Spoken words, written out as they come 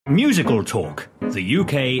Musical Talk, the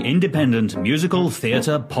UK independent musical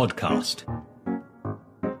theatre podcast.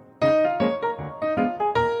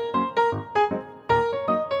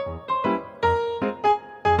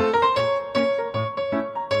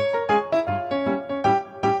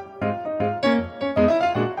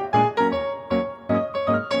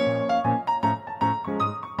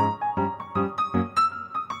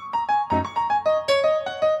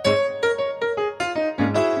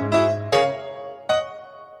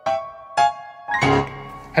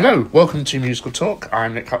 Hello, welcome to Musical Talk.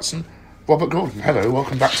 I'm Nick Hudson. Robert Gordon, hello,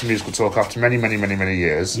 welcome back to Musical Talk after many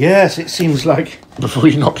years. Yes, it seems like... Before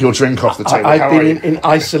you knock your drink off the table, I've been in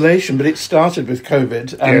isolation, but it started with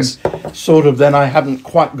COVID, and sort of then I haven't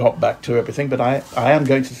quite got back to everything, but I am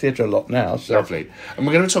going to theatre a lot now. So. Lovely. And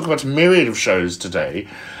we're going to talk about a myriad of shows today.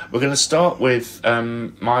 We're going to start with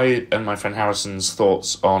my and my friend Harrison's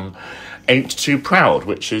thoughts on Ain't Too Proud,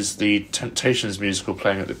 which is the Temptations musical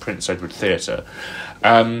playing at the Prince Edward Theatre.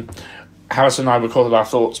 Harrison and I recorded our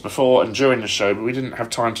thoughts before and during the show, but we didn't have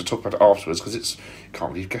time to talk about it afterwards because you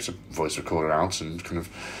can't really get a voice recorder out and kind of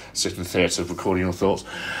sit in the theatre recording your thoughts.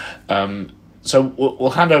 So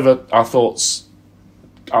we'll hand over our thoughts.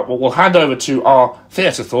 We'll hand over to our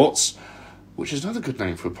theatre thoughts, which is another good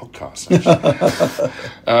name for a podcast, actually.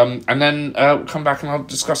 And then we'll come back and I'll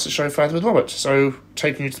discuss the show further with Robert. So,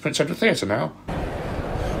 taking you to the Prince Edward Theatre now.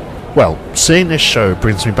 Well, seeing this show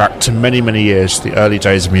brings me back to many years, the early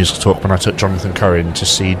days of Musical Talk when I took Jonathan Curran to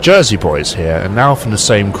see Jersey Boys here, and now from the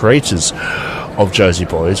same creators of Jersey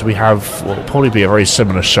Boys, we have what will probably be a very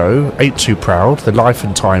similar show, Ain't Too Proud, The Life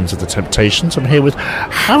and Times of the Temptations. I'm here with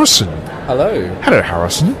Harrison. Hello. Hello,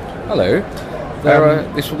 Harrison. Hello.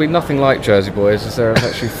 This will be nothing like Jersey Boys, as there are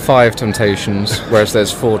actually 5 Temptations, whereas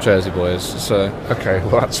there's 4 Jersey Boys. So okay,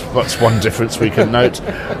 well that's one difference we can note.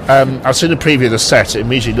 I've seen the preview of the set. It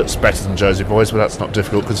immediately looks better than Jersey Boys, but that's not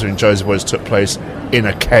difficult considering Jersey Boys took place in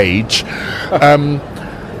a cage.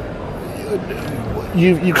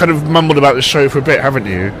 You kind of mumbled about the show for a bit, haven't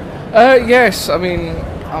you? Yes, I mean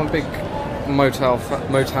I'm a big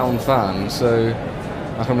Motown fan, so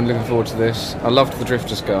I've been looking forward to this. I loved The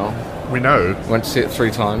Drifter's Girl. We know. Went to see it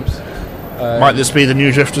 3 times. Might this be the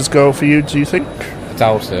new Drifter's Girl for you, do you think? I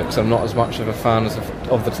doubt it, because I'm not as much of a fan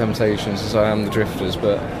of the Temptations as I am the Drifters,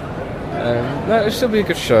 but no, it'll still be a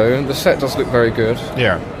good show. The set does look very good.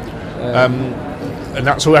 Yeah. And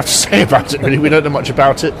that's all we have to say about it, really. We don't know much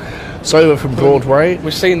about it. It's over from Broadway.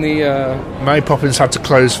 We've seen the... Mary Poppins had to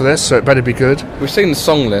close for this, so it better be good. We've seen the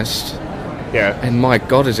song list. Yeah. And my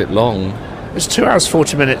God, is it long. It's 2 hours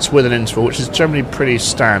 40 minutes with an interval, which is generally pretty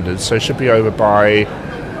standard, so it should be over by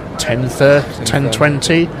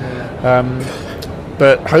 10:20.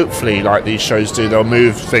 But hopefully, like these shows do, they'll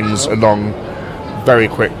move things along very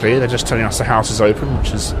quickly. They're just telling us the house is open,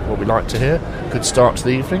 which is what we like to hear. Good start to the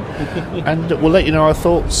evening. And we'll let you know our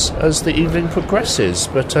thoughts as the evening progresses.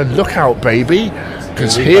 But look out, baby,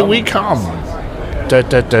 because here we come. Da,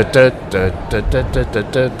 da, da, da, da, da, da, da,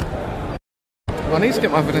 da. I need to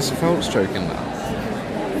get my Vanessa Feltz joke in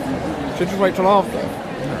now. Should you wait till after?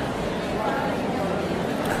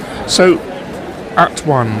 So, Act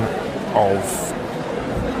 1 of...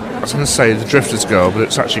 I was going to say The Drifter's Girl, but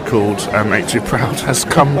it's actually called Ain't Too Proud, has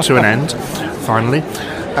come to an end, finally.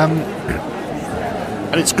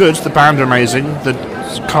 And it's good, the band are amazing, the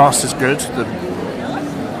cast is good, the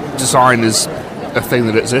design is a thing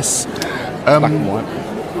that exists. Black and white.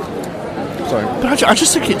 Sorry. But I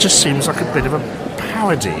just think it just seems like a bit of a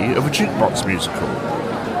parody of a jukebox musical.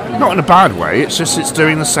 Not in a bad way, it's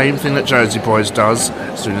doing the same thing that Jersey Boys does,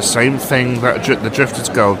 it's doing the same thing that the Drifter's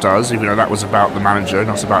Girl does, even though that was about the manager,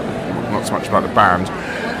 not so much about the band.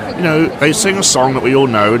 You know, they sing a song that we all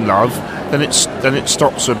know and love, then it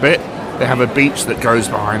stops a bit, they have a beat that goes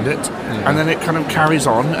behind it, and then it kind of carries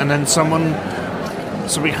on, and then something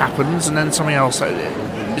happens, and then something else.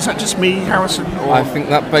 Is that just me, Harrison? Or? I think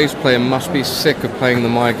that bass player must be sick of playing the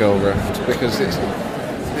My Girl riff, because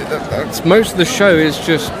most of the show is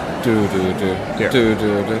just do.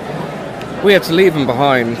 We had to leave him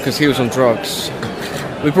behind because he was on drugs.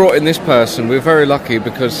 We brought in this person. We were very lucky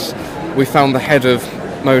because we found the head of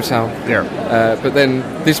Motown. Yeah. But then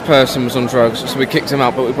this person was on drugs, so we kicked him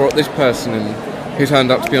out. But we brought this person in who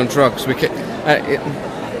turned out to be on drugs. The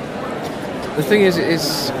thing is,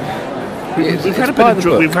 we've had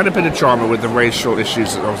a bit of drama with the racial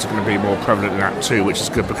issues that are also going to be more prevalent in Act 2, which is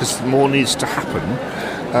good because more needs to happen.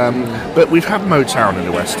 But we've had Motown in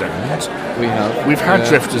the West End. We have. We've had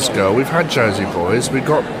Drifters Girl. We've had Jersey Boys. We've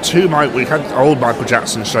got we had old Michael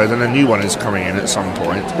Jackson show. Then a new one is coming in at some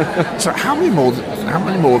point. So how many more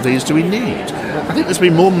of these do we need? I think there's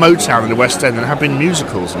been more Motown in the West End than have been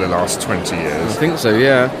musicals in the last 20 years. I think so.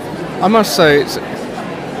 Yeah. I must say, it's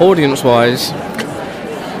audience-wise,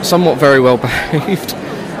 somewhat very well behaved.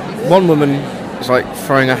 One woman is like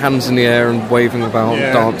throwing her hands in the air and waving about,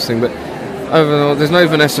 and dancing, but overall, there's no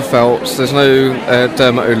Vanessa Feltz, there's no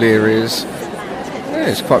Dermot O'Leary's. Yeah,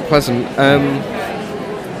 it's quite pleasant.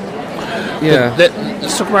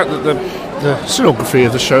 Let's talk about the scenography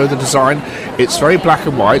of the show, the design. It's very black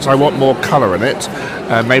and white. I want more colour in it.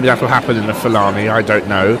 Maybe that'll happen in the Fulani, I don't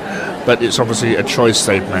know. But it's obviously a choice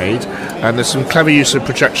they've made. And there's some clever use of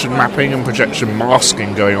projection mapping and projection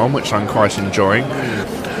masking going on, which I'm quite enjoying.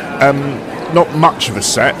 Not much of a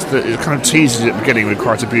set. It kind of teases at the beginning with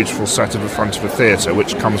quite a beautiful set of the front of a theatre,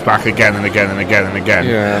 which comes back again and again and again and again.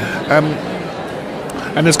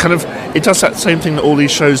 And there's kind of, it does that same thing that all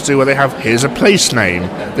these shows do, where they have, here's a place name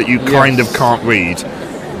that you kind of can't read.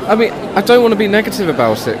 I mean, I don't want to be negative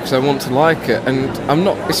about it because I want to like it, and I'm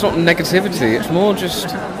not. It's not negativity. It's more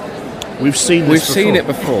just we've seen it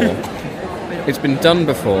before. It's been done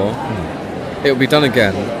before. It'll be done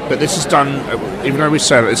again. But this is done, even though we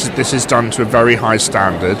said this is done to a very high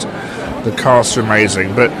standard. The casts are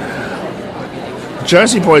amazing, but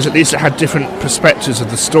Jersey Boys, at least it had different perspectives of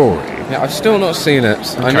the story. Yeah, I've still not seen it.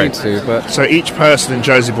 Okay. I need to, but so each person in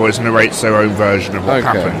Jersey Boys narrates their own version of what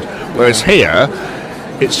happened. Whereas here,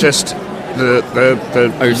 it's just the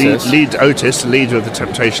lead Otis, the leader of the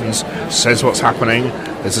Temptations, says what's happening.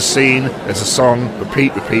 There's a scene, there's a song,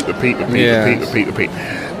 repeat.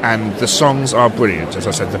 And the songs are brilliant. As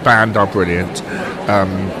I said, the band are brilliant. I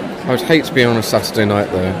would hate to be on a Saturday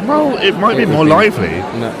night, though. Well, it might be more lively.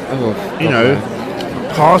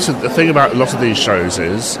 Part of the thing about a lot of these shows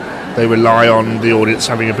is they rely on the audience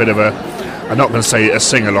having a bit of a, I'm not going to say a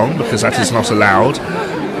sing-along because that is not allowed,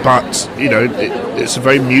 but, it's a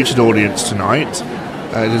very muted audience tonight.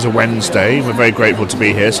 It is a Wednesday. We're very grateful to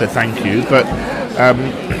be here, so thank you. But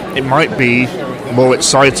it might be more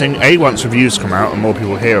exciting, once reviews come out and more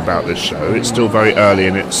people hear about this show. It's still very early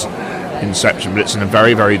in its inception, but it's in a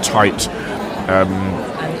very, very tight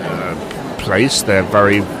place. They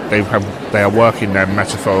are working their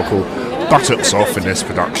metaphorical buttocks off in this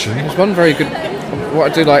production. There's one very good.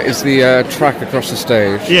 What I do like is the track across the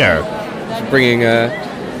stage. Yeah, it's bringing,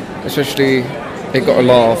 especially It Got a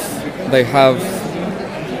Laugh. They have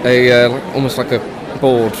almost like a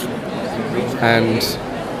board, and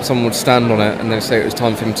someone would stand on it, and they say it was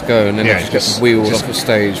time for him to go, and then it just gets wheeled off the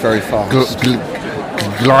stage very fast.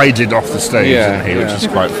 Glided off the stage, which is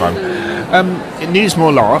quite fun. It needs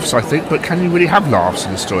more laughs, I think, but can you really have laughs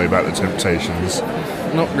in a story about the Temptations?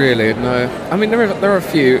 Not really, no. I mean, there are a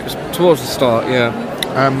few towards the start,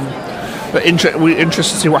 But we're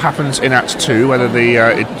interested to see what happens in Act 2, whether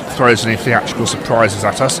it throws any theatrical surprises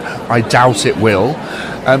at us. I doubt it will.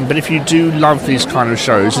 But if you do love these kind of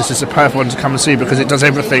shows, this is a perfect one to come and see because it does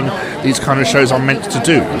everything these kind of shows are meant to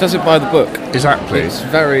do. It does it by the book. Exactly. It's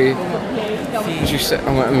very, as you said,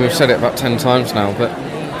 I mean, we've said it about 10 times now, but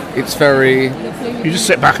it's very... You just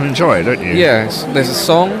sit back and enjoy it, don't you? Yes. There's a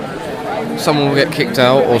song, someone will get kicked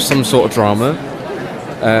out, or some sort of drama.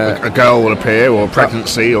 A girl will appear, or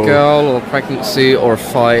pregnancy, or... A girl, or pregnancy, or a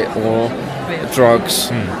fight, or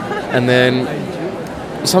drugs. And then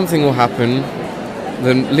something will happen.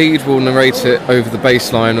 The lead will narrate it over the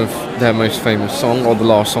bass line of their most famous song, or the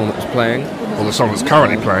last song that was playing. Or the song that's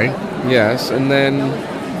currently playing. Yes, and then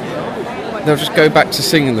they'll just go back to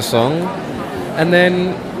singing the song, and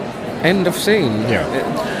then end of scene. Yeah.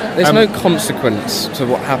 There's no consequence to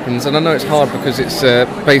what happens, and I know it's hard because it's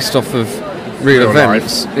based off of real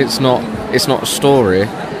events. Life. It's not a story,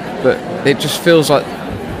 but it just feels like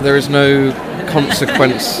there is no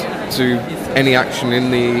consequence to any action in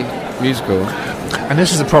the musical. And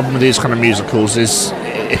this is the problem with these kind of musicals, is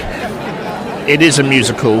it is a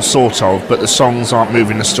musical, sort of, but the songs aren't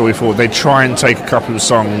moving the story forward. They try and take a couple of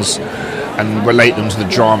songs and relate them to the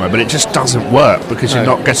drama, but it just doesn't work because you're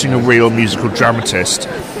not getting a real musical dramatist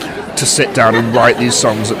to sit down and write these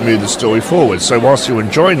songs that move the story forward. So whilst you're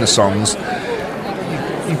enjoying the songs,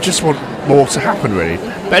 you just want more to happen, really.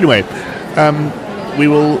 But anyway, we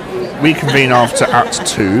will reconvene after Act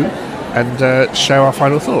 2 and share our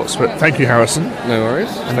final thoughts. But thank you, Harrison. No worries.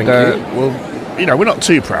 And we're not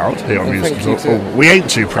too proud here on Musical Talk. We ain't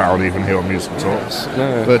too proud even here on Musical Talks.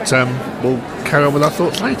 No. But we'll carry on with our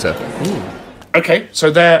thoughts later. Okay, so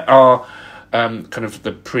there are kind of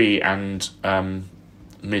the pre and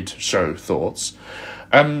mid-show thoughts.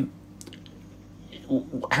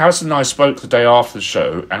 Harrison and I spoke the day after the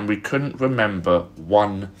show, and we couldn't remember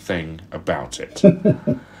one thing about it,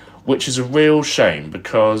 which is a real shame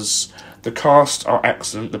because the cast are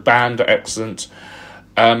excellent, the band are excellent,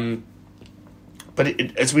 but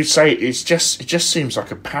as we say, it just seems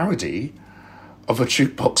like a parody of a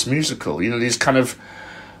jukebox musical. You know, these kind of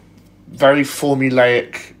very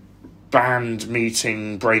formulaic band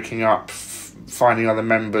meeting, breaking up, finding other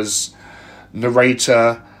members,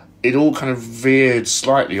 narrator. It all kind of veered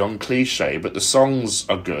slightly on cliche, but the songs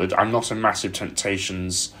are good. I'm not a massive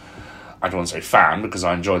Temptations, I don't want to say fan, because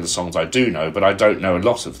I enjoy the songs I do know, but I don't know a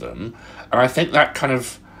lot of them. And I think that kind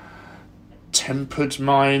of tempered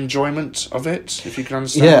my enjoyment of it, if you can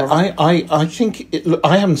understand. Yeah, I think...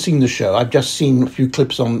 I haven't seen the show. I've just seen a few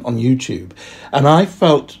clips on YouTube. And I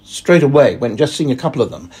felt straight away, when just seeing a couple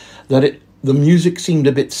of them, that the music seemed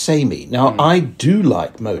a bit samey. Now, I do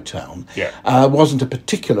like Motown. Yeah. I wasn't a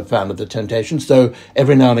particular fan of the Temptations, though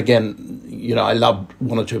every now and again, you know, I loved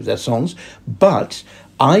one or two of their songs. But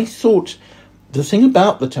I thought the thing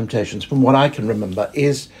about the Temptations, from what I can remember,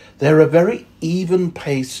 is they're a very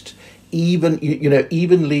even-paced,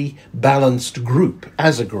 evenly balanced group,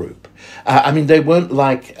 as a group. I mean, they weren't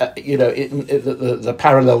like, the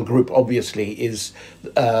parallel group, obviously, is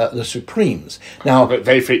the Supremes. Now, But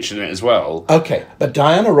they featured in it as well. okay, but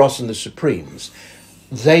Diana Ross and the Supremes,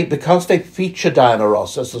 because they feature Diana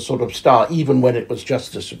Ross as the sort of star, even when it was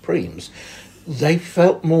just the Supremes, they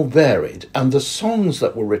felt more varied, and the songs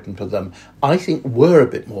that were written for them, I think, were a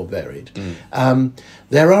bit more varied.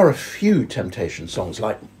 There are a few Temptation songs,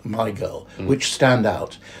 like My Girl, which stand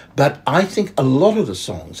out, but I think a lot of the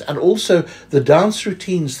songs, and also the dance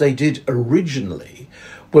routines they did originally,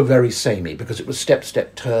 were very samey, because it was step,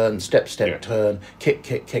 step, turn, turn, kick,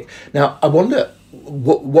 kick, kick. Now, I wonder,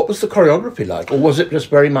 what was the choreography like? Or was it just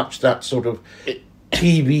very much that sort of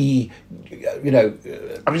TV,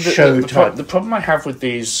 show type? The problem I have with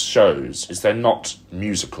these shows is they're not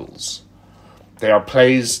musicals. They are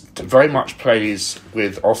plays, very much plays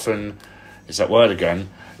with often, is that word again,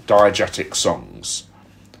 diegetic songs.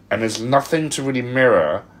 And there's nothing to really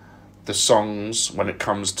mirror the songs when it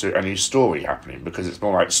comes to any story happening, because it's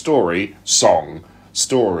more like story, song,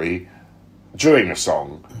 story, during a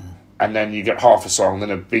song, and then you get half a song, then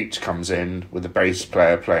a beat comes in with the bass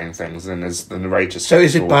player playing things, and then there's the narrator. So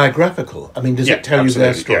is it biographical? I mean, does it tell you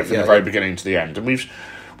their story? Yeah, from the very beginning to the end. And we've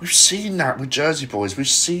seen that with Jersey Boys. We've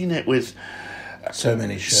seen it with so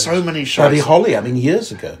many shows. Buddy Holly, I mean,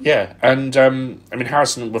 years ago. Yeah, and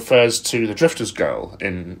Harrison refers to the Drifter's Girl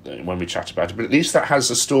when we chat about it, but at least that has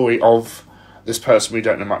the story of this person we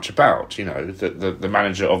don't know much about, you know, the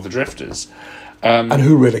manager of the Drifters. And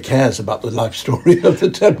who really cares about the life story of the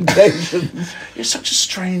Temptations? It's such a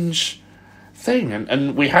strange thing.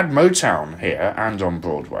 And we had Motown here and on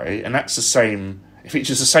Broadway, and that's the same... It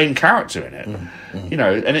features the same character in it, you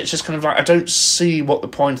know, and it's just kind of like, I don't see what the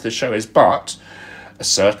point of the show is, but a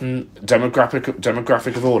certain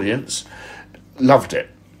demographic of audience loved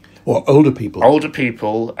it. Or older people. Who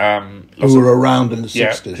were around in the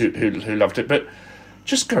 60s. Who loved it. But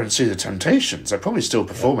just go and see the Temptations. They're probably still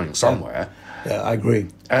performing somewhere. Yeah, I agree.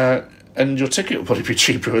 And your ticket will probably be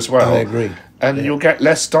cheaper as well. I agree. And you'll get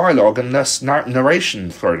less dialogue and less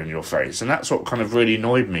narration thrown in your face. And that's what kind of really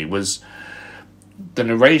annoyed me, was the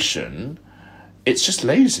narration. It's just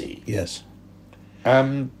lazy. Yes.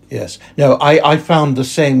 Yes. No, I found the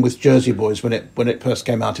same with Jersey Boys when it first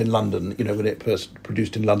came out in London, you know, when it first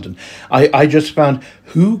produced in London. I just found,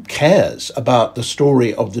 who cares about the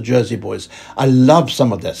story of the Jersey Boys? I love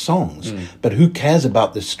some of their songs, but who cares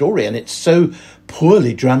about this story? And it's so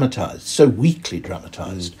poorly dramatised, so weakly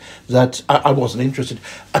dramatised, that I wasn't interested.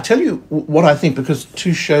 I tell you what I think, because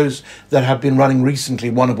two shows that have been running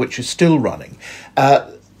recently, one of which is still running,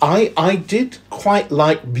 I did quite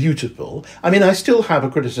like Beautiful. I mean, I still have a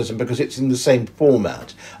criticism because it's in the same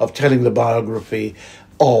format of telling the biography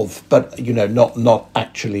of, but, you know, not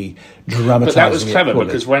actually dramatising. But that was clever,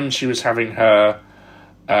 because when she was having her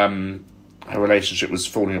relationship was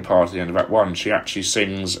falling apart at the end of Act 1, she actually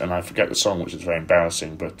sings, and I forget the song, which is very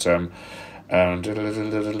embarrassing, but... well,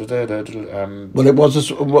 it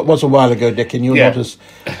was a while ago, Dick, and you're not as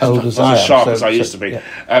old as I am. As sharp as I used to be. Yeah.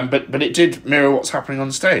 But it did mirror what's happening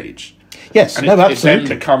on stage. Yes, and absolutely. It then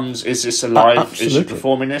becomes, is this a live, is she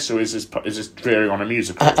performing this, or is this veering on a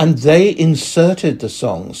musical? And they inserted the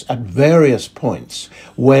songs at various points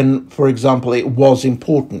when, for example, it was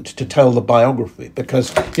important to tell the biography,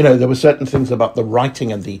 because, you know, there were certain things about the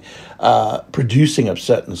writing and the producing of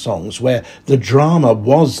certain songs where the drama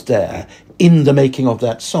was there in the making of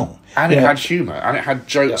that song. And it had humour, and it had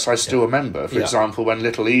jokes I still remember. For example, when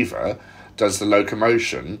Little Eva does the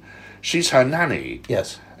locomotion, she's her nanny.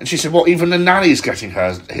 Yes. And she said, well, even the nanny's getting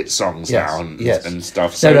her hit songs now and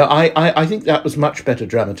stuff. So. No, I think that was much better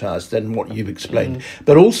dramatised than what you've explained.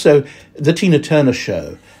 But also, the Tina Turner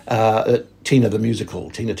show, Tina Turner the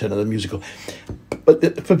musical,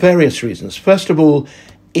 but for various reasons. First of all,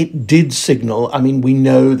 it did signal, I mean, we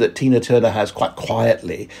know that Tina Turner has quite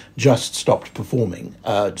quietly just stopped performing,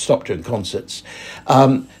 stopped doing concerts.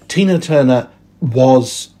 Tina Turner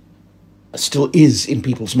still is in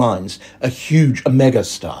people's minds a mega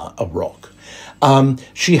star of rock.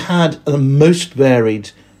 She had the most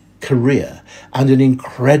varied career and an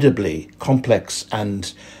incredibly complex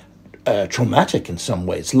and traumatic in some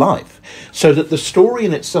ways life, so that the story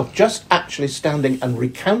in itself, just actually standing and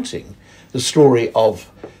recounting the story of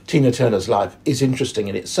Tina Turner's life, is interesting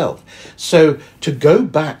in itself. So to go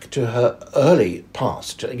back to her early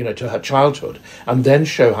past, to her childhood, and then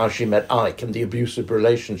show how she met Ike and the abusive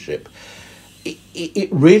relationship, it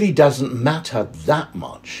really doesn't matter that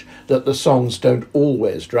much that the songs don't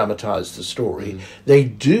always dramatise the story. They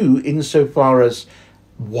do, insofar as,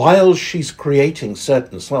 while she's creating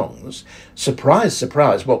certain songs, surprise,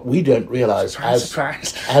 surprise, what we don't realise as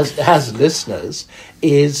listeners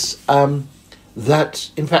is that,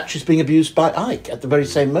 in fact, she's being abused by Ike at the very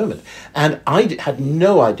same moment. And I had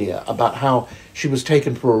no idea about how she was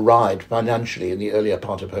taken for a ride financially in the earlier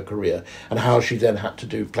part of her career, and how she then had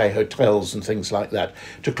to play hotels and things like that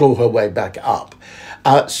to claw her way back up.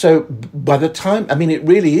 So by the time, I mean, it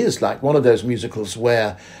really is like one of those musicals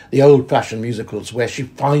where, the old-fashioned musicals, where she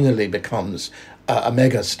finally becomes a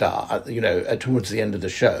mega star, towards the end of the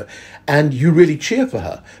show. And you really cheer for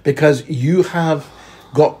her, because you have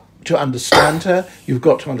got to understand her, you've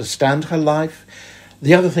got to understand her life.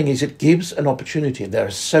 The other thing is, it gives an opportunity. There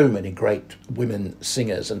are so many great women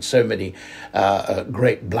singers and so many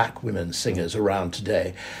great black women singers around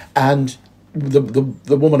today. And the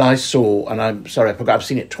woman I saw, and I'm sorry, I forgot, I've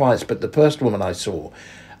seen it twice, but the first woman I saw,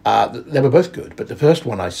 they were both good, but the first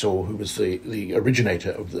one I saw, who was the originator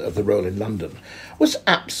of the role in London, was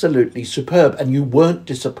absolutely superb, and you weren't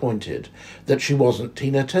disappointed that she wasn't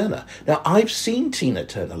Tina Turner. Now, I've seen Tina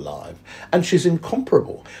Turner live, and she's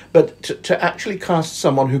incomparable, but to actually cast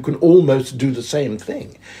someone who can almost do the same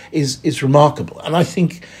thing is remarkable, and I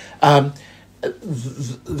think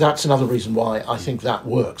that's another reason why I think that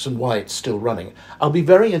works and why it's still running. I'll be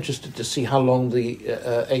very interested to see how long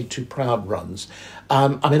the Ain't Too Proud runs.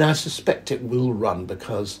 I suspect it will run,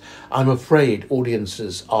 because I'm afraid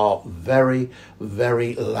audiences are very,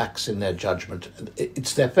 very lax in their judgment.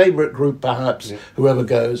 It's their favourite group, perhaps, whoever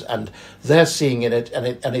goes, and they're seeing in it,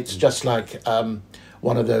 and it's just like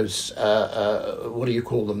one of those, what do you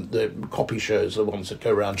call them? The copy shows, the ones that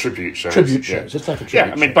go around. Tribute shows. It's like a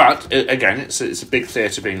tribute show. But again, it's a big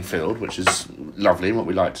theatre being filled, which is lovely and what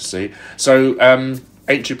we like to see. So,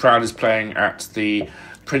 Ain't Too Proud is playing at the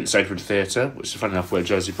Prince Edward Theatre, which is, funny enough, where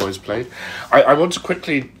Jersey Boys played. I want to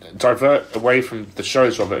quickly divert away from the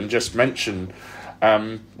shows, Robert, and just mention,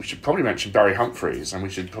 we should probably mention Barry Humphries, and we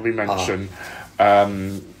should probably mention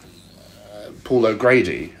Paul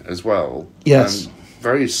O'Grady as well. Yes.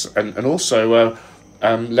 And also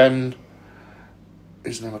Len,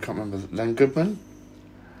 his name I can't remember, Len Goodman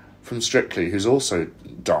from Strictly, who's also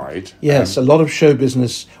died. Yes, a lot of show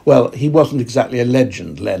business. Well, he wasn't exactly a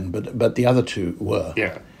legend, Len, but the other two were.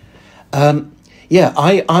 Yeah. I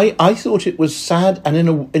thought it was sad, and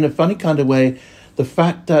in a funny kind of way, the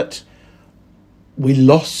fact that we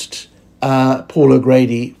lost Paul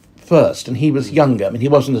O'Grady first, and he was younger. I mean, he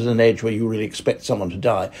wasn't at an age where you really expect someone to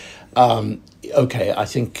die. I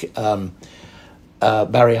think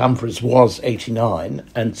Barry Humphries was 89,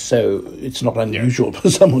 and so it's not unusual for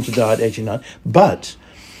someone to die at 89. But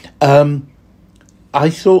I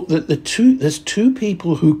thought that there's two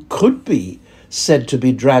people who could be said to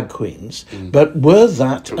be drag queens, but were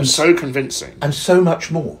that... It was so convincing. And so much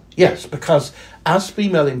more. Yes, because as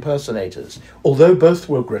female impersonators, although both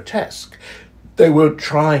were grotesque, they were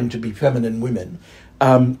trying to be feminine women,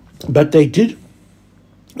 but they did,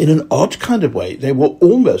 in an odd kind of way, they were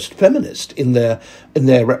almost feminist in their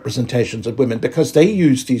representations of women, because they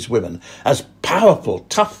used these women as powerful,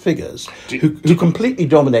 tough figures who completely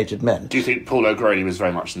dominated men. Do you think Paul O'Grady was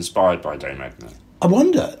very much inspired by Dame Edna? I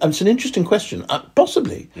wonder. It's an interesting question.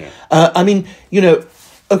 Possibly. Yeah.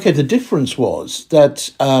 The difference was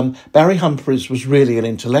that Barry Humphries was really an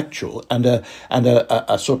intellectual and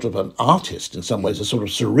a sort of an artist in some ways, a sort of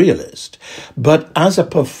surrealist. But as a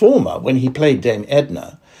performer, when he played Dame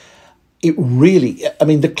Edna, it really,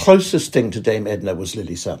 the closest thing to Dame Edna was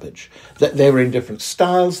Lily Savage. They were in different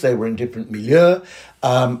styles, they were in different milieu,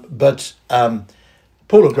 but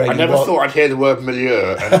Paul O'Grady. I never thought I'd hear the word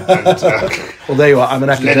milieu and well, there you are. I'm an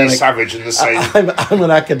academic. Lenny Savage in the same. I'm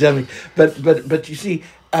an academic, but you see,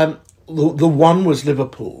 the one was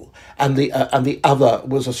Liverpool, and the other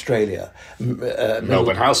was Australia.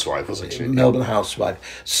 Melbourne housewife, wasn't she? Melbourne housewife.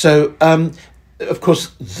 So. Of course,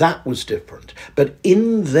 that was different. But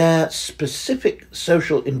in their specific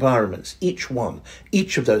social environments, each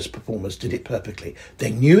of those performers did it perfectly. They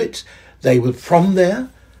knew it. They were from there,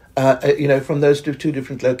 from those two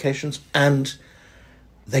different locations, and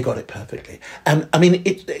they got it perfectly. And I mean,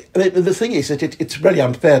 the thing is that it's really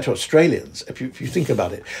unfair to Australians, if you think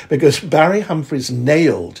about it, because Barry Humphries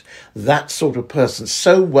nailed that sort of person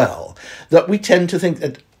so well that we tend to think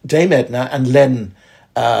that Dame Edna and Len,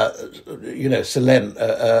 Sir Len,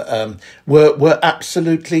 were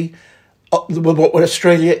absolutely what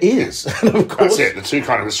Australia is. And of course, that's it. The two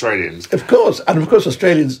kind of Australians, of course,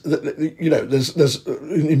 Australians. There's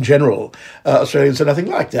in general Australians are nothing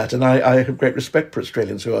like that, and I have great respect for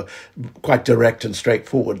Australians who are quite direct and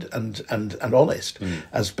straightforward and honest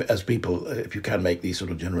as people. If you can make these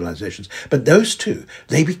sort of generalisations, but those two,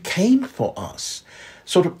 they became for us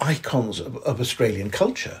sort of icons of Australian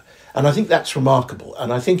culture. And I think that's remarkable.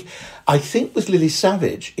 And I think with Lily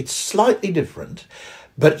Savage, it's slightly different,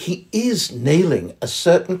 but he is nailing a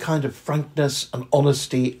certain kind of frankness and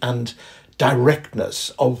honesty and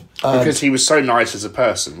directness of... because he was so nice as a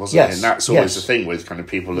person, wasn't he? And that's always the thing with kind of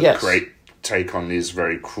people that take on these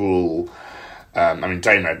very cruel... Dame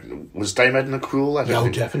Edna cruel? I don't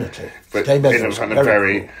think. Definitely. But Dame Edna was kind of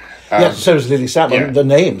very... so was Lily Savage. The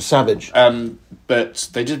name, Savage. But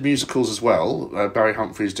they did musicals as well. Barry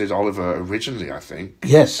Humphries did Oliver originally, I think.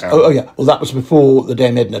 Yes. Well, that was before the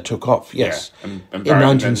Dame Edna took off, yes. Yeah. And in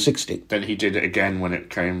 1960. Then he did it again when it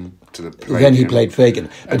came to the play. Then he played Fagin.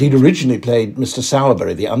 But he'd originally played Mr.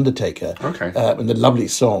 Sowerberry, the Undertaker. Okay. In the lovely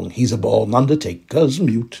song, He's a Born Undertaker's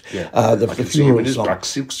Mute. Yeah. The funeral in his song. black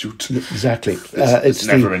silk suit. Exactly. It's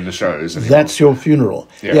never in the shows anymore. That's Your Funeral.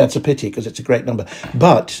 Yeah, it's a pity because it's a great number.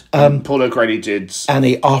 But... Paul O'Grady did...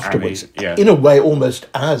 Annie afterwards. In a way, almost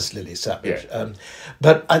as Lily Savage. Yeah.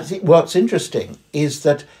 But I think what's interesting is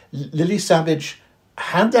that Lily Savage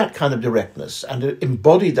had that kind of directness and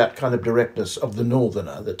embodied that kind of directness of the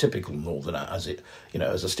Northerner, the typical Northerner, as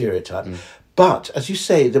a stereotype. But, as you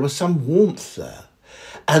say, there was some warmth there.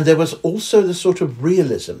 And there was also the sort of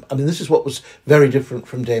realism. I mean, this is what was very different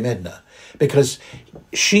from Dame Edna, because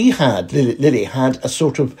Lily had a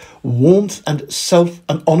sort of warmth and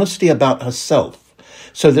honesty about herself.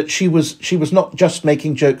 So that she was not just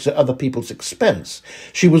making jokes at other people's expense.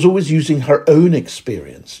 She was always using her own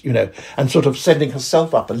experience, and sort of sending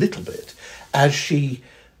herself up a little bit as she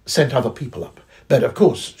sent other people up. But of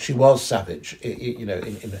course, she was savage.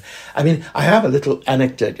 I have a little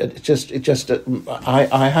anecdote.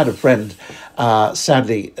 I had a friend,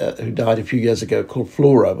 sadly, who died a few years ago, called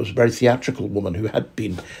Flora. Was a very theatrical woman who had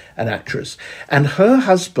been an actress, and her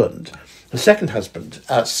husband. The second husband,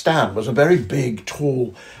 Stan, was a very big,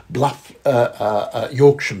 tall, bluff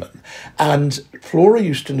Yorkshireman. And Flora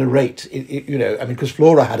used to narrate, because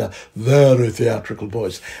Flora had a very theatrical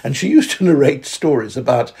voice. And she used to narrate stories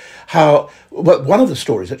about how... Well, one of the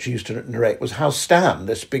stories that she used to narrate was how Stan,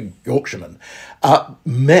 this big Yorkshireman,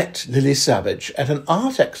 met Lily Savage at an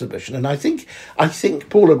art exhibition. And I think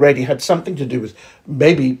Paul O'Grady had something to do with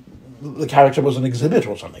maybe... the character was an exhibit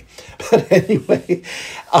or something. But anyway,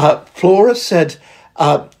 Flora said,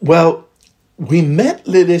 we met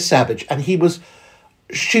Lily Savage and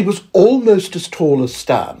she was almost as tall as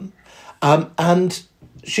Stan. And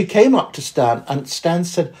she came up to Stan and Stan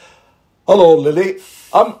said, "Hello, Lily,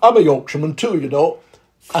 I'm a Yorkshireman too,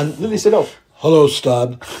 And Lily said, "Oh, hello,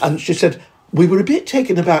 Stan." And she said, we were a bit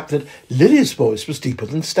taken aback that Lily's voice was deeper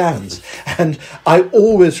than Stan's. And I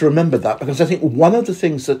always remember that because I think one of the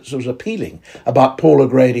things that was appealing about Paul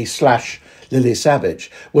O'Grady / Lily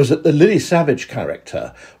Savage was that the Lily Savage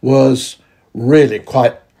character was really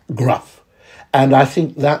quite gruff. And I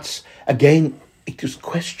think that's, again, it was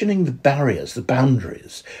questioning the barriers, the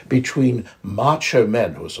boundaries between macho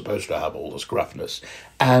men who are supposed to have all this gruffness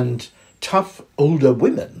and tough older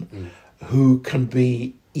women who can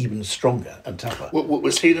be even stronger and tougher.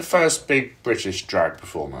 Was he the first big British drag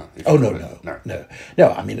performer? Oh, no.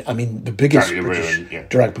 I mean, the biggest British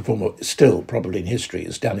drag performer still probably in history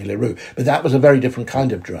is Danny LaRue. But that was a very different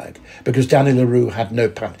kind of drag because Danny LaRue had no...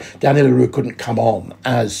 Danny LaRue couldn't come on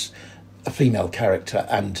as a female character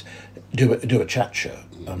and do a chat show.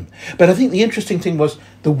 But I think the interesting thing was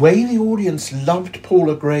the way the audience loved Paul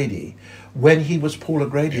O'Grady when he was Paul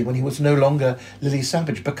O'Grady, when he was no longer Lily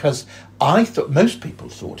Savage, because I thought, most people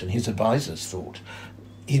thought, and his advisors thought,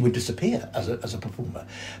 he would disappear as a performer.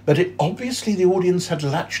 But obviously the audience had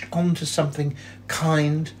latched on to something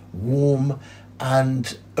kind, warm,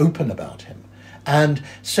 and open about him. And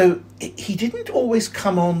so he didn't always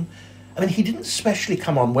come on. I mean, he didn't especially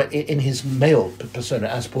come on in his male persona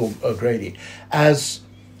as Paul O'Grady as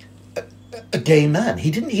a gay man.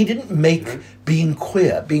 He didn't make being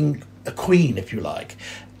queer, being a queen, if you like,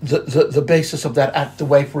 the basis of that act. The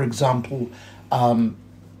way, for example,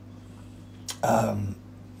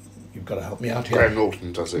 you've got to help me out here. Graham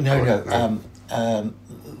Norton does it. No.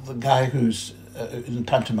 The guy who's in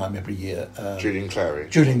pantomime every year. Julian Clary.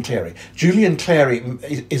 Julian Clary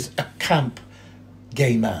is a camp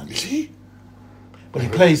gay man. Is he? Well, he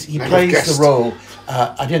plays the role.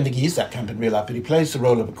 I don't think he is that camp in real life, but he plays the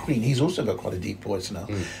role of a queen. He's also got quite a deep voice now,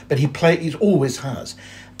 but he always has.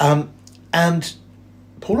 And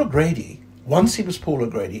Paul O'Grady, once he was Paul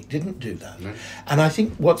O'Grady, didn't do that. No. And I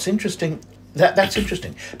think what's interesting. That's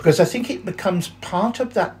interesting, because I think it becomes part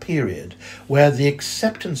of that period where the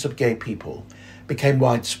acceptance of gay people became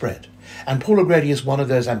widespread. And Paul O'Grady is one of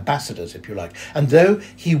those ambassadors, if you like. And though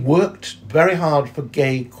he worked very hard for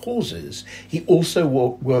gay causes, he also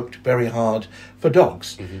worked very hard for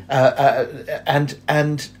dogs.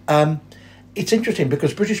 And it's interesting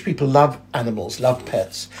because British people love animals, love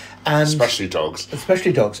pets. And especially dogs.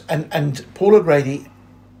 And Paul O'Grady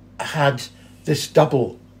had this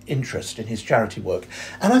double interest in his charity work,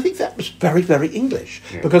 and I think that was very, very English,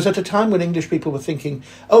 because at a time when English people were thinking,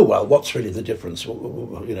 oh well, what's really the difference,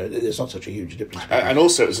 there's not such a huge difference, and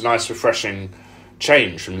also it was a nice refreshing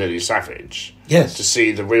change from Lily Savage, to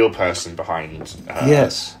see the real person behind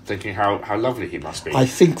thinking how lovely he must be. I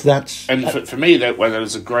think that's, and for me there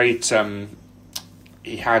was a great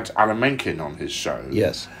he had Alan Menken on his show,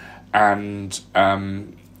 and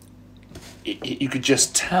you could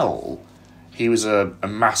just tell he was a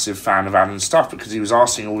massive fan of Alan's stuff, because he was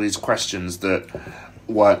asking all these questions that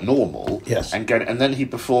weren't normal. And then he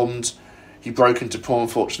broke into Poor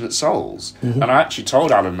Unfortunate Souls. And I actually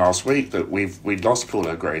told Alan last week that we'd lost Paul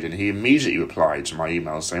O'Grady, and he immediately replied to my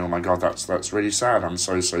email saying, oh my God, that's really sad, I'm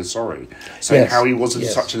so sorry. Saying how he wasn't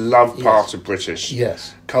such a loved part of British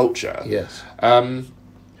culture.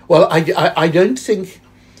 Well, I don't think...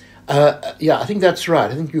 I think that's right.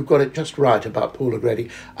 I think you've got it just right about Paul O'Grady.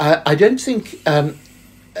 I don't think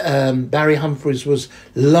Barry Humphries was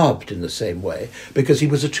loved in the same way, because he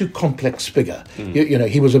was a too complex figure.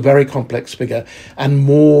 He was a very complex figure and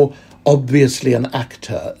more obviously an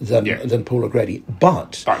actor than Paul O'Grady.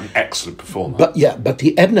 But an excellent performer. But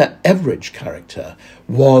the Edna Everage character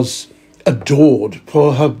was adored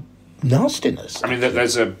for her nastiness. I mean,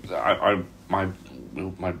 there's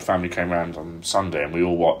my family came round on Sunday and we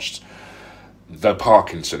all watched the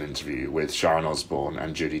Parkinson interview with Sharon Osbourne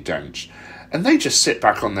and Judi Dench, and they just sit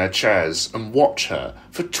back on their chairs and watch her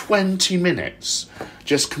for 20 minutes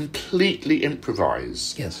just completely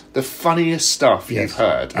improvise the funniest stuff you've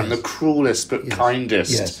heard and the cruelest but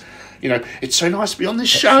kindest. It's so nice to be on this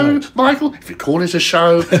show, right, Michael, if you call it a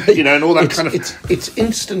show, and all that kind of... It's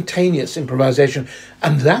instantaneous improvisation,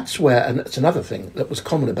 and that's where, and it's another thing that was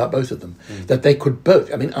common about both of them, that they could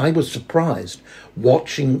both... I mean, I was surprised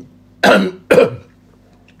watching Paul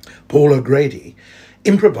O'Grady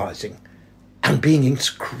improvising and being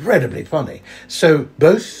incredibly funny. So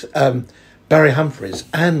both Barry Humphries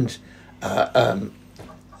and Paul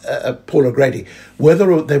O'Grady,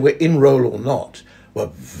 whether they were in role or not, were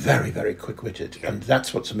very, very quick-witted, and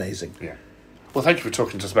that's what's amazing. Yeah. Well, thank you for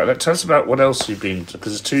talking to us about that. Tell us about what else you've been...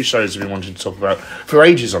 Because there's two shows you've been wanting to talk about for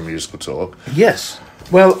ages on Musical Talk. Yes.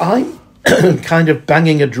 Well, I'm kind of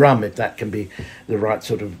banging a drum, if that can be the right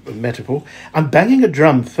sort of metaphor. I'm banging a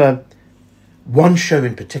drum for one show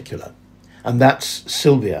in particular, and that's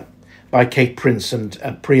Sylvia by Kate Prince and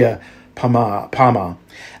Priya Parmar,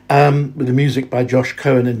 with the music by Josh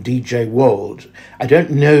Cohen and DJ Wold. I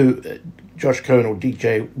don't know Josh Cohen or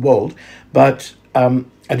DJ Wold, but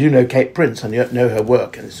I do know Kate Prince and know her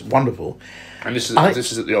work, and it's wonderful. And this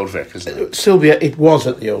is at the Old Vic, isn't it? Sylvia, it was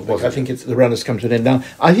at the Old Vic. I think the run has come to an end now.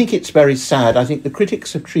 I think it's very sad. I think the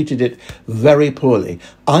critics have treated it very poorly.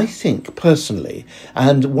 I think, personally,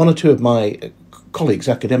 and one or two of my colleagues,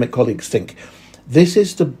 academic colleagues, think this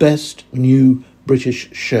is the best new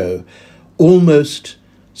British show almost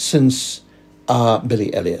since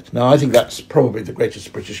Billy Elliot. Now, I think that's probably the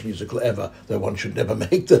greatest British musical ever, though one should never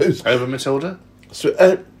make those. Over Matilda?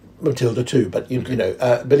 So, Matilda too, but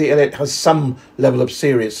Billy Elliot has some level of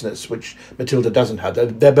seriousness which Matilda doesn't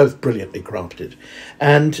have. They're both brilliantly crafted,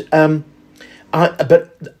 and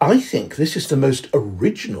but I think this is the most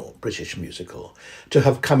original British musical to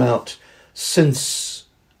have come out since,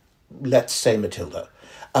 let's say, Matilda,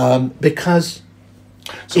 because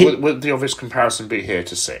So would the obvious comparison be here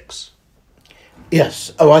to Six?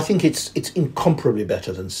 Yes. Oh, I think it's incomparably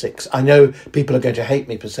better than Six. I know people are going to hate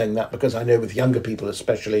me for saying that, because I know with younger people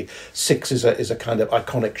especially, Six is a kind of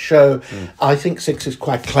iconic show. I think Six is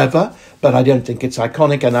quite clever, but I don't think it's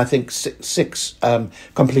iconic, and I think Six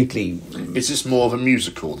completely... Is this more of a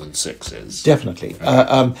musical than Six is? Definitely.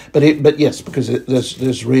 But yes, because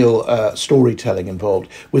there's real storytelling involved.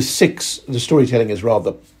 With Six, the storytelling is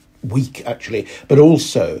rather weak, actually, but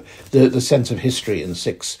also the sense of history in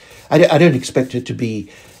Six. I don't expect it to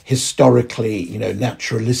be historically,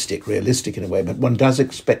 naturalistic, realistic in a way, but one does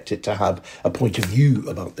expect it to have a point of view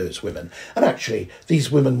about those women. And actually,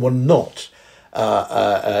 these women were not,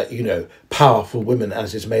 powerful women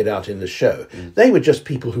as is made out in the show. They were just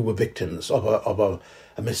people who were victims of a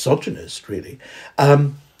misogynist, really.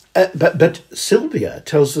 But Sylvia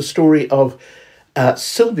tells the story of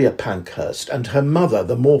Sylvia Pankhurst and her mother,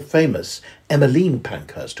 the more famous Emmeline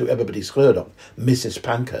Pankhurst, who everybody's heard of. Mrs.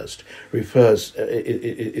 Pankhurst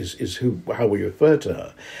is how we refer to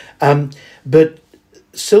her. But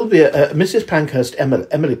Sylvia, Mrs. Pankhurst,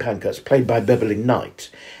 Emily Pankhurst, played by Beverly Knight,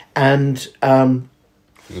 and the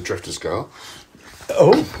Drifter's Girl.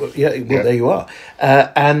 Oh, well, yeah. Well, yeah. There you are.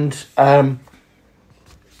 And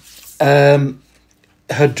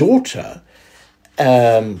her daughter,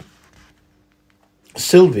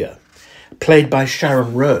 Sylvia, played by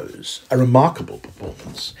Sharon Rose, a remarkable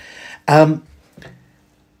performance. And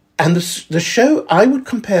the show, I would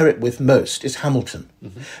compare it with most, is Hamilton,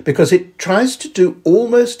 because it tries to do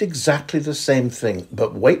almost exactly the same thing,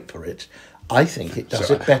 but wait for it, I think it does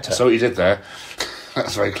it better. So what you did there,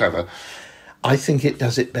 that's very clever. I think it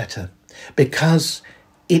does it better, because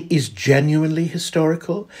it is genuinely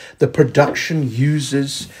historical. The production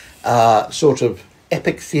uses sort of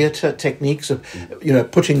epic theatre techniques of,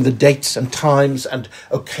 putting the dates and times and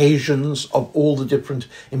occasions of all the different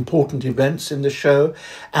important events in the show.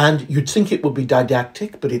 And you'd think it would be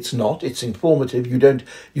didactic, but it's not. It's informative.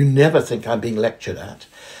 You never think I'm being lectured at.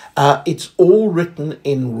 It's all written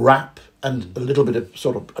in rap and a little bit of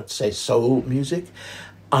sort of, I'd say, soul music.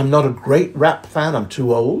 I'm not a great rap fan. I'm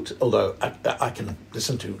too old, although I can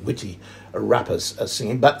listen to witty rappers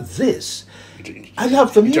singing. But this, I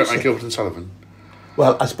love the music. You don't like Gilbert and Sullivan?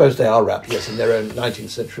 Well, I suppose they are rap, yes, in their own 19th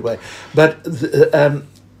century way. But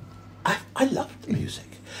I love the music.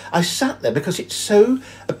 I sat there because it's so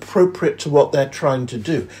appropriate to what they're trying to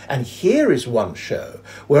do. And here is one show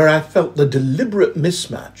where I felt the deliberate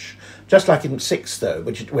mismatch, just like in Six, though,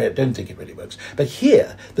 where I don't think it really works. But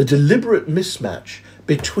here, the deliberate mismatch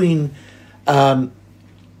between the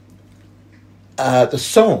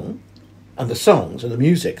song and the songs and the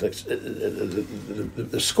music,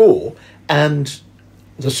 the score, and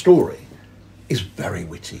the story is very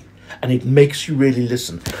witty, and it makes you really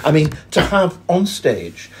listen. I mean, to have on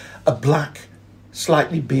stage a black,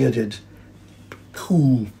 slightly bearded,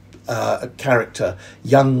 cool character,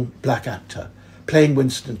 young black actor, playing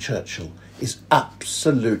Winston Churchill is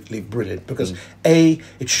absolutely brilliant, because A,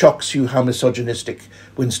 it shocks you how misogynistic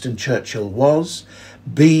Winston Churchill was.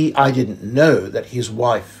 B, I didn't know that his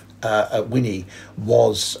wife, Winnie,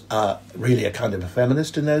 was really a kind of a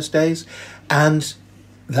feminist in those days, and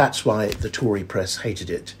that's why the Tory press hated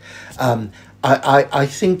it. I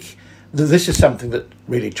think that this is something that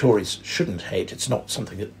really Tories shouldn't hate. It's not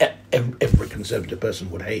something that every Conservative person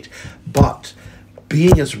would hate. But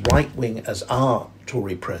being as right-wing as our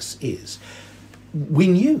Tory press is, we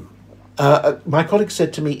knew. My colleague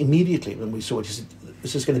said to me immediately when we saw it, he said,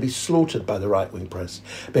 this is going to be slaughtered by the right-wing press,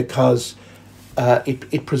 because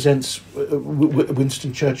it presents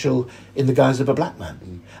Winston Churchill in the guise of a black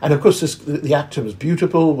man. And of course the actor was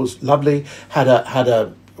beautiful, was lovely, had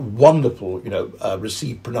a wonderful,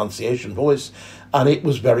 received pronunciation voice, and it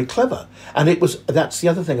was very clever. And that's the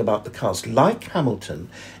other thing about the cast. Like Hamilton,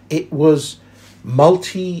 it was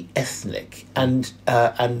multi-ethnic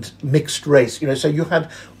and mixed race. So you had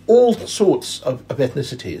all sorts of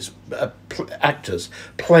ethnicities, actors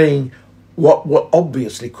playing what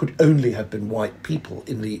obviously could only have been white people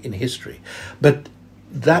in history, but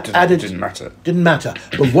that didn't matter.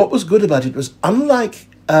 But what was good about it was, unlike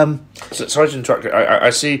sorry to interrupt. I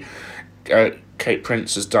see Kate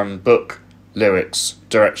Prince has done book, lyrics,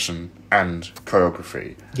 direction, and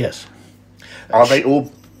choreography. Yes. Are they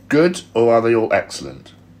all good, or are they all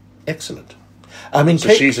excellent? Excellent. I mean, so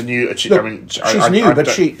Kate, she's a new. she's new, but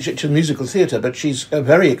she's musical theatre. But she's a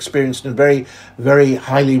very experienced and very, very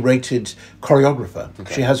highly rated choreographer.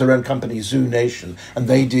 Okay. She has her own company, Zoo Nation, and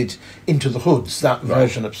they did Into the Hoods, that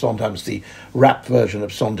version of Sondheim's, the rap version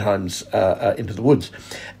of Sondheim's Into the Woods.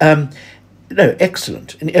 no,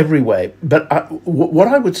 excellent in every way. But what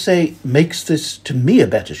I would say makes this, to me, a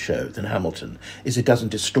better show than Hamilton is it doesn't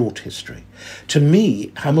distort history. To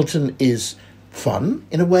me, Hamilton is fun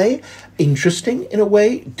in a way, interesting in a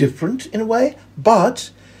way, different in a way,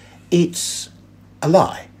 but it's a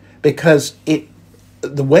lie because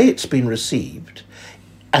the way it's been received,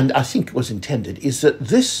 and I think it was intended, is that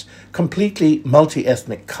this completely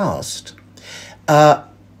multi-ethnic cast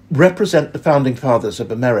represent the founding fathers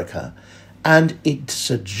of America, and it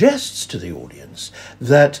suggests to the audience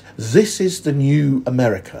that this is the new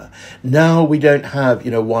America. Now we don't have,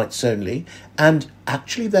 whites only, and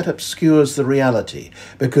actually that obscures the reality,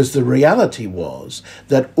 because the reality was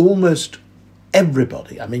that almost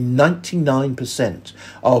everybody, 99%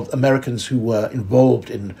 of Americans who were involved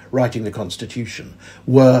in writing the Constitution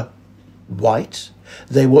were white.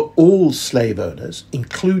 They were all slave owners,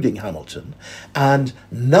 including Hamilton, and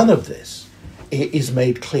none of this is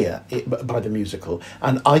made clear by the musical,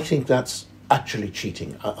 and I think that's actually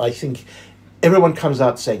cheating. I think everyone comes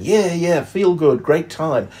out saying, yeah, feel good, great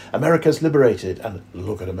time, America's liberated, and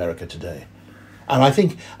look at America today. And I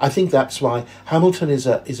think that's why Hamilton is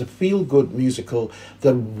a feel-good musical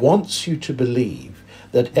that wants you to believe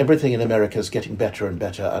that everything in America is getting better and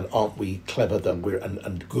better, and aren't we clever that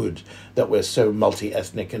and good, that we're so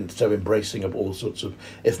multi-ethnic and so embracing of all sorts of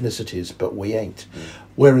ethnicities, but we ain't.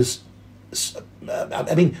 Whereas,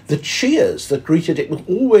 the cheers that greeted it was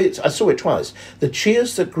always, I saw it twice, the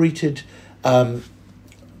cheers that greeted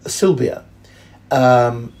Sylvia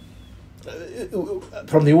from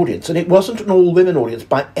the audience, and it wasn't an all-women audience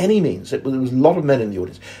by any means, there was a lot of men in the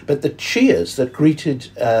audience, but the cheers that greeted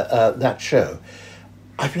that show,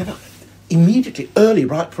 I've never, immediately, early,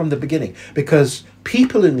 right from the beginning, because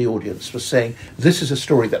people in the audience were saying, this is a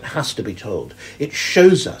story that has to be told. It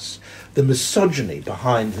shows us the misogyny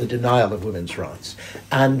behind the denial of women's rights,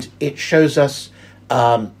 and it shows us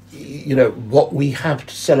what we have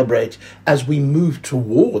to celebrate as we move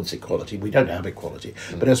towards equality. We don't have equality,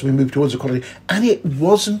 but as we move towards equality. And it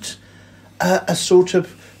wasn't a sort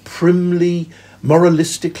of primly,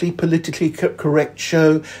 moralistically, politically correct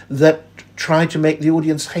show that tried to make the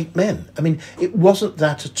audience hate men. It wasn't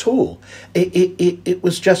that at all. It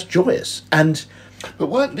was just joyous. But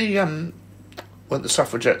weren't the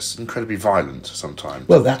suffragettes incredibly violent sometimes?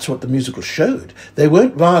 Well, that's what the musical showed. They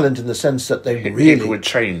weren't violent in the sense that they hit really... people with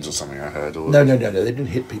chains or something, I heard. Or... No, they didn't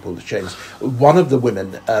hit people with chains. One of the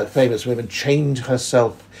women, famous women, chained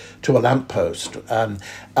herself to a lamppost.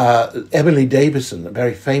 Emily Davison, a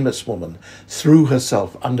very famous woman, threw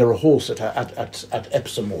herself under a horse at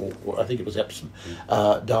Epsom, or I think it was Epsom,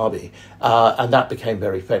 Derby, and that became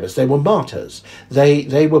very famous. They were martyrs.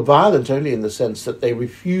 They were violent only in the sense that they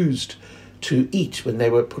refused to eat when they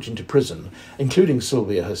were put into prison, including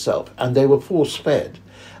Sylvia herself, and they were force-fed.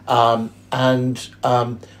 No,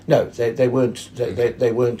 they weren't.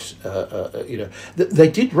 They weren't. They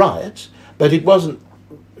did riot, but it wasn't.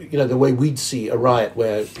 The way we'd see a riot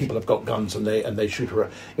where people have got guns and they shoot her.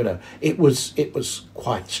 It was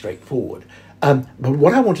quite straightforward. But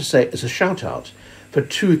what I want to say is a shout out for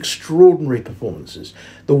two extraordinary performances.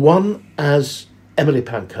 The one as Emily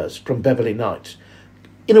Pankhurst from Beverly Knight,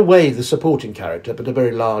 in a way the supporting character, but a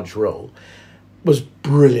very large role, was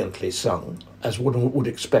brilliantly sung, as one would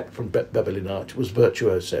expect from Beverly Knight. It was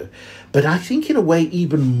virtuoso. But I think in a way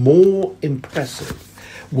even more impressive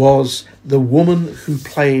was the woman who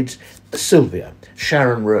played Sylvia,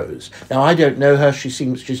 Sharon Rose. Now, I don't know her. She's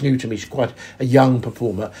new to me. She's quite a young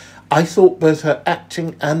performer. I thought both her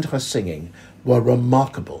acting and her singing were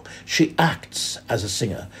remarkable. She acts as a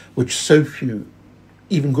singer, which so few,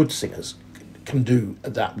 even good singers, can do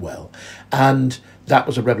that well, and that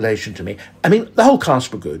was a revelation to me. The whole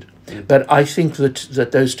cast were good, but I think that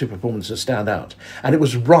those two performances stand out, and it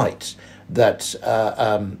was right that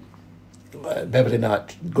Beverly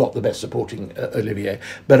Knight got the Best Supporting Olivier,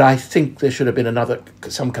 but I think there should have been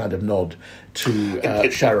some kind of nod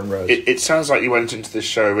to Sharon Rose. It sounds like you went into this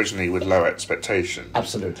show originally with low expectation.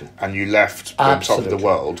 Absolutely. And you left on top of the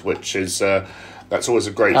world, which is... that's always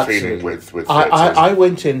a great feeling with I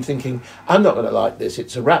went in thinking, I'm not going to like this.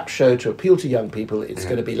 It's a rap show to appeal to young people. It's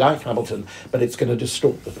going to be like Hamilton, but it's going to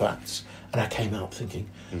distort the facts. And I came out thinking,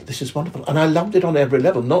 this is wonderful. And I loved it on every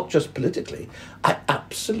level, not just politically. I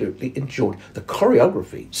absolutely enjoyed the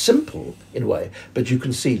choreography. Simple, in a way, but you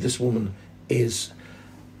can see this woman is...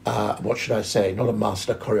 what should I say? Not a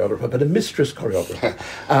master choreographer, but a mistress choreographer.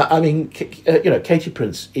 Katie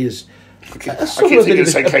Prince is... I keep thinking to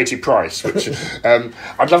say Katie Price, which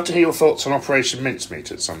I'd love to hear your thoughts on Operation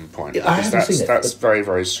Mincemeat at some point. I haven't seen it. That's very,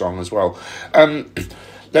 very strong as well.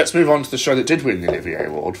 let's move on to the show that did win the Olivier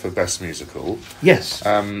Award for Best Musical. Yes.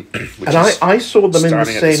 Which And I saw them in the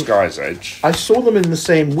Standing same... at the Sky's Edge. I saw them in the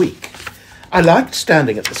same week. I liked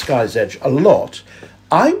Standing at the Sky's Edge a lot.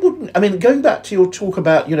 Going back to your talk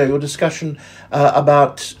about, your discussion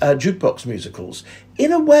about jukebox musicals,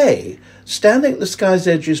 in a way, Standing at the Sky's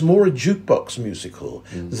Edge is more a jukebox musical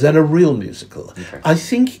than a real musical. Okay. I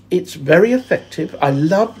think it's very effective. I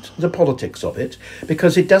loved the politics of it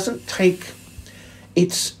because it doesn't take...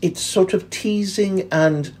 It's sort of teasing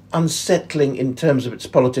and unsettling in terms of its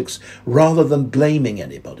politics rather than blaming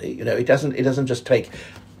anybody. It doesn't just take...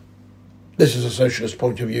 This is a socialist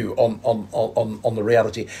point of view on the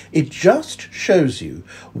reality. It just shows you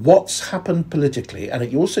what's happened politically, and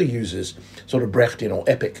it also uses sort of Brechtian or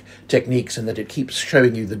epic techniques in that it keeps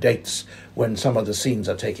showing you the dates when some of the scenes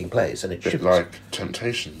are taking place, and it shifts. Like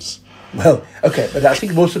Temptations. Well, okay, but I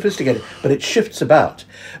think more sophisticated. But it shifts about.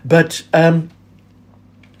 But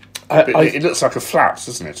it looks like a flat,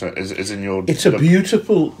 doesn't it? As in your. It's a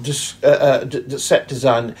beautiful set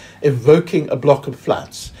design evoking a block of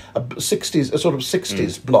flats. A sort of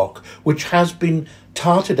 60s block, which has been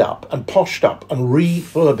tarted up and poshed up and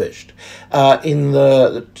refurbished in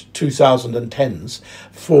the 2010s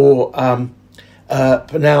for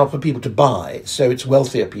people to buy. So it's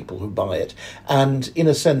wealthier people who buy it. And in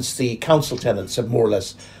a sense, the council tenants have more or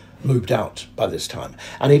less moved out by this time.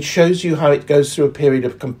 And it shows you how it goes through a period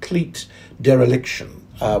of complete dereliction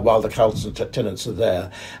while the council tenants are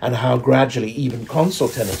there, and how gradually even consul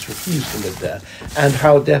tenants refuse to live there, and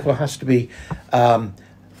how it therefore has to be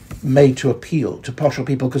made to appeal to partial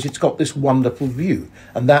people because it's got this wonderful view.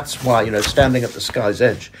 And that's why, Standing at the Sky's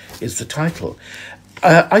Edge is the title.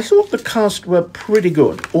 I thought the cast were pretty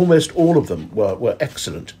good. Almost all of them were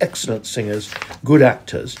excellent singers, good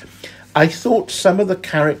actors. I thought some of the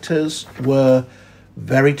characters were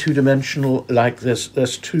very two-dimensional, like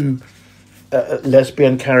there's two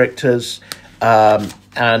lesbian characters,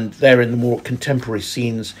 and they're in the more contemporary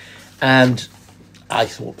scenes, and I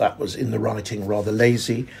thought that was in the writing rather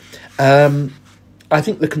lazy. I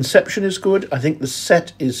think the conception is good. I think the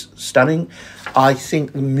set is stunning. I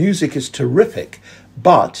think the music is terrific,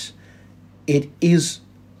 but it is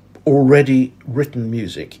already written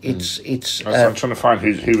music. It's. I'm trying to find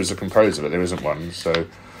who was the composer, but there isn't one. So.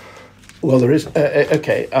 Well, there is.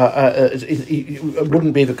 It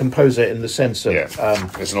wouldn't be the composer in the sense of. Yeah,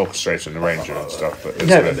 it's an orchestrator and arranger and stuff. But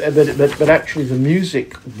but actually, the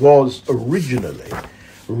music was originally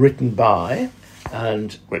written by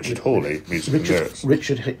Richard Hawley, music and lyrics.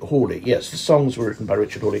 Richard Hawley, yes, the songs were written by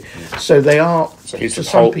Richard Hawley. So they are to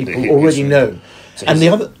some people already known. And the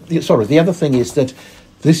other thing is that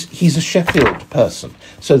he's a Sheffield person.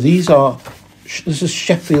 So this is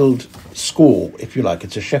Sheffield score, if you like.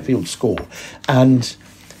 It's a Sheffield score, and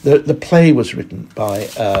the play was written by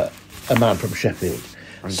a man from Sheffield,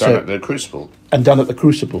 and done at the Crucible. And done at the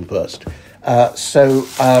Crucible first.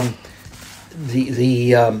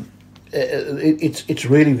 It's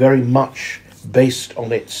really very much based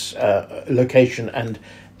on its location and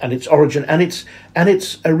its origin and its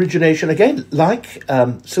origination. Again, like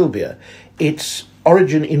Sylvia, its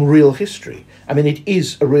origin in real history. I mean, it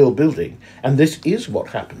is a real building, and this is what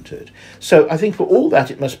happened to it. So I think for all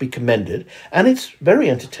that, it must be commended, and it's very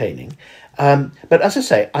entertaining. But as I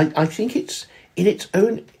say, I think it's, in its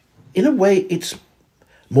own, in a way, it's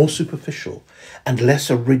more superficial and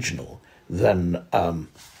less original than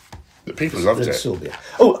the people loved it. Sylvia.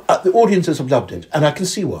 The audiences have loved it, and I can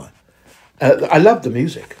see why. I love the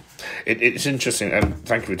music. It's interesting, and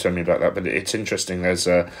thank you for telling me about that. But it's interesting. There's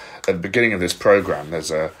at the beginning of this program,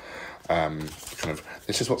 there's a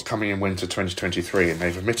this is what's coming in winter 2023, and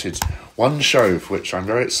they've omitted one show for which I'm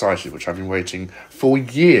very excited, which I've been waiting for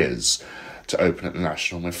years to open at the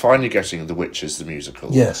National. We're finally getting The Witches, the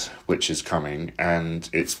musical, yes, which is coming, and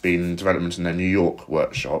it's been development in their New York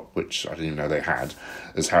workshop, which I didn't even know they had.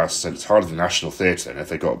 As Harris said, it's harder than National Theatre than if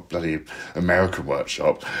they got a bloody American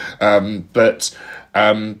workshop. But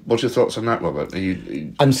what's your thoughts on that, Robert?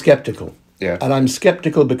 I'm sceptical. Yeah. And I'm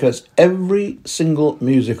sceptical because every single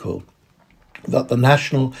musical that the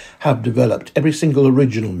National have developed, every single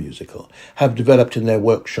original musical have developed in their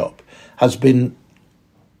workshop, has been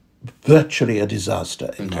virtually a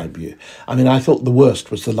disaster in my view. I mean, I thought the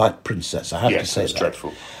worst was The Light Princess. I have to say that.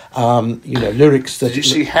 Dreadful. Lyrics that... Did you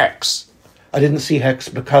see Hex? I didn't see Hex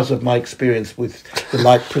because of my experience with The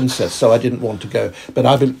Light Princess, so I didn't want to go. But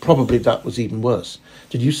probably that was even worse.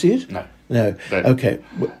 Did you see it? No. No. Okay.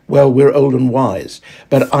 Well, we're old and wise,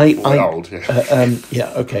 but we're old.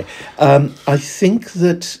 Yeah. Okay. I think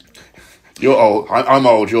that You're old. I'm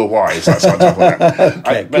old. You're wise. That's on top of that.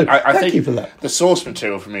 Okay, but I Thank think you for that. the source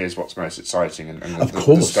material for me is what's most exciting, and Of the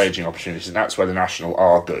course. staging opportunities, and that's where the National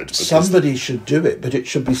are good. because Somebody should do it, but it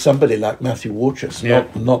should be somebody like Matthew Warchus, Yeah.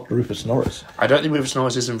 not Rufus Norris. I don't think Rufus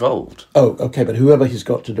Norris is involved. Oh, okay, but whoever he's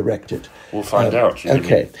got to direct it. We'll find out. You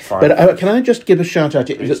Okay, find but out. can I just give a shout out?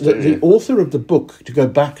 Please The do. author of the book, to go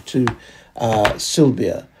back to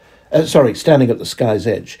Sylvia, Standing at the Sky's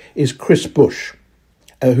Edge, is Chris Bush,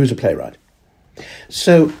 who's a playwright.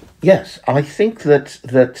 So, yes, I think that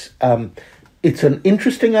it's an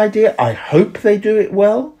interesting idea. I hope they do it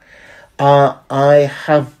well. I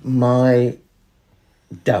have my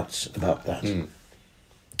doubts about that.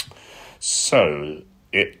 So,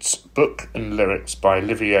 it's book and lyrics by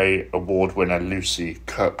Olivier Award winner Lucy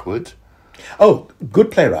Kirkwood. Oh, good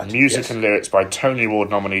playwright. Music yes. and lyrics by Tony Award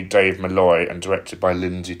nominee Dave Malloy and directed by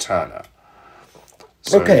Lindsay Turner.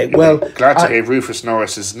 So Okay, you'll well, be glad to hear Rufus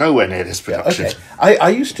Norris is nowhere near this production. Okay, I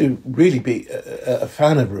used to really be a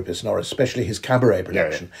fan of Rufus Norris, especially his cabaret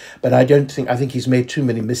production. But I think he's made too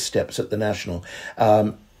many missteps at the National.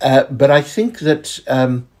 But I think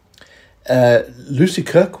that Lucy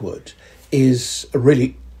Kirkwood is a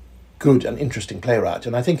really good and interesting playwright,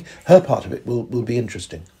 and I think her part of it will be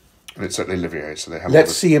interesting. And it's at the Olivier, so they have.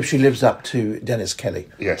 Let's see if she lives up to Dennis Kelly.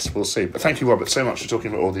 Yes, we'll see. But thank you, Robert, so much for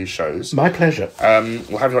talking about all these shows. My pleasure.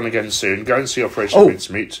 We'll have you on again soon. Go and see Operation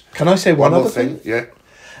Mincemeat. Can I say one more other thing? Yeah.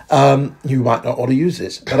 You might not want to use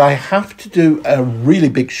this, but I have to do a really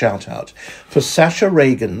big shout out for Sasha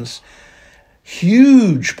Reagan's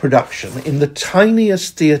huge production in the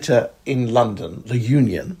tiniest theatre in London, the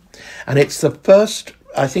Union. And it's the first,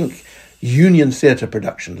 I think, Union theatre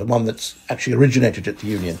production, the one that's actually originated at the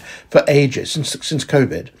Union for ages, since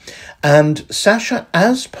COVID. And Sasha,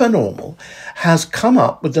 as per normal, has come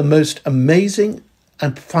up with the most amazing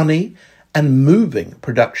and funny and moving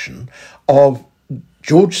production of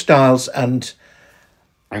George Stiles and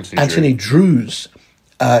Anthony Drew's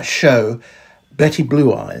show, Betty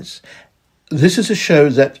Blue Eyes. This is a show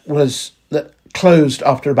that closed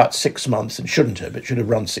after about 6 months and shouldn't have. It should have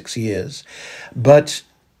run 6 years. But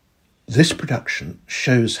this production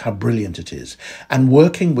shows how brilliant it is. And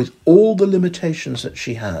working with all the limitations that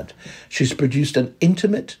she had, she's produced an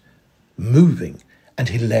intimate, moving and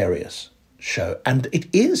hilarious show. And it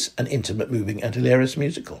is an intimate, moving and hilarious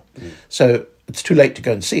musical. So it's too late to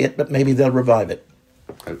go and see it, but maybe they'll revive it.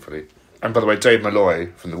 Hopefully. And by the way, Dave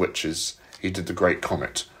Malloy from The Witches, he did The Great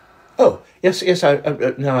Comet. Oh, yes, I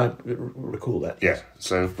now I recall that. Yeah,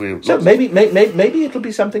 so maybe it'll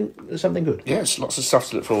be something good. Yes, lots of stuff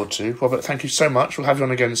to look forward to. Robert, thank you so much. We'll have you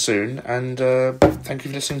on again soon, and thank you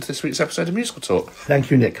for listening to this week's episode of Musical Talk. Thank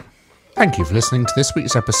you, Nick. Thank you for listening to this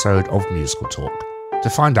week's episode of Musical Talk. To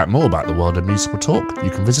find out more about the world of Musical Talk, you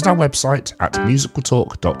can visit our website at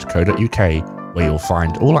musicaltalk.co.uk, where you'll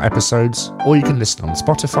find all our episodes, or you can listen on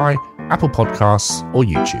Spotify, Apple Podcasts, or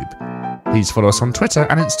YouTube. Please follow us on Twitter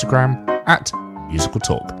and Instagram at Musical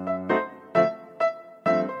Talk.